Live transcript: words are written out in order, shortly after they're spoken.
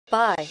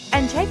by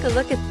and take a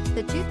look at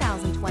the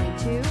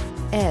 2022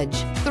 Edge.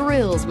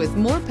 Thrills with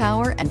more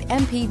power and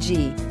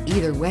MPG.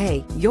 Either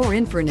way, you're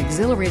in for an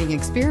exhilarating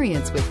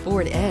experience with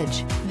Ford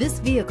Edge. This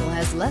vehicle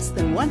has less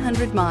than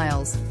 100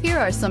 miles. Here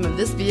are some of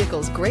this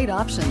vehicle's great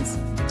options: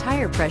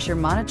 tire pressure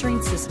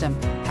monitoring system,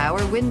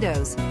 power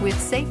windows with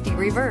safety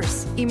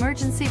reverse,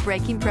 emergency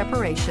braking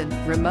preparation,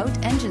 remote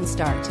engine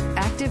start,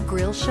 active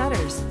grille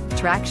shutters,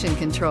 traction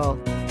control,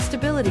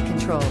 stability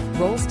control,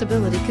 roll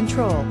stability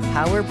control,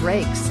 power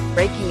brakes,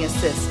 braking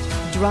assist.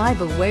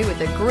 Drive away with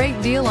a great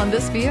deal on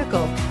this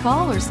vehicle.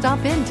 Call or stop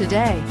in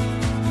today.